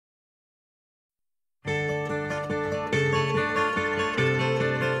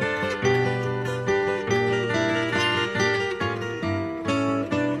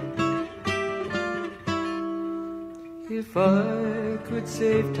If I could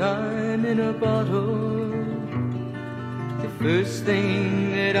save time in a bottle, the first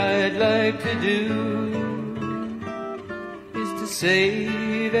thing that I'd like to do is to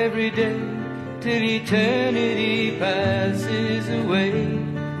save every day till eternity passes away,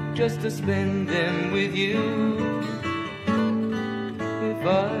 just to spend them with you. If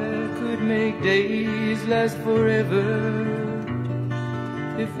I could make days last forever,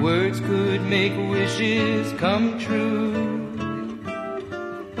 if words could make wishes come true,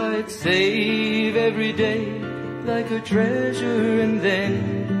 I'd save every day like a treasure, and then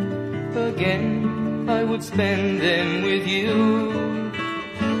again I would spend them with you.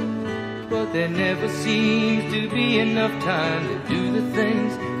 But there never seems to be enough time to do the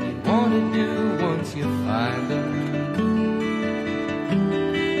things you want to do once you find them.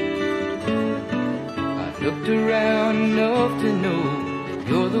 I've looked around enough to know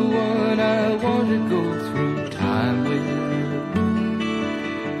you're the one I want to go through time with.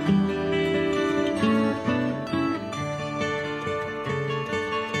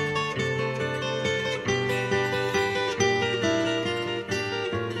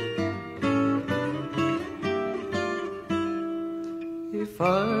 If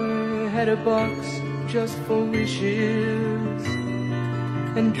I had a box just for wishes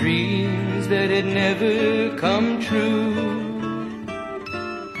and dreams that had never come true,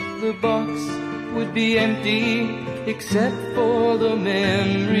 the box would be empty except for the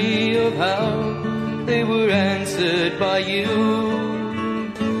memory of how they were answered by you.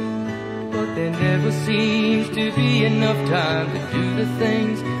 But there never seems to be enough time to do the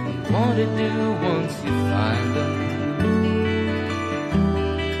things you want to do once you find them.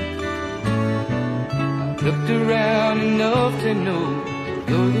 I've looked around enough to know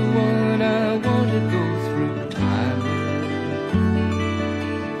you're the one I want to go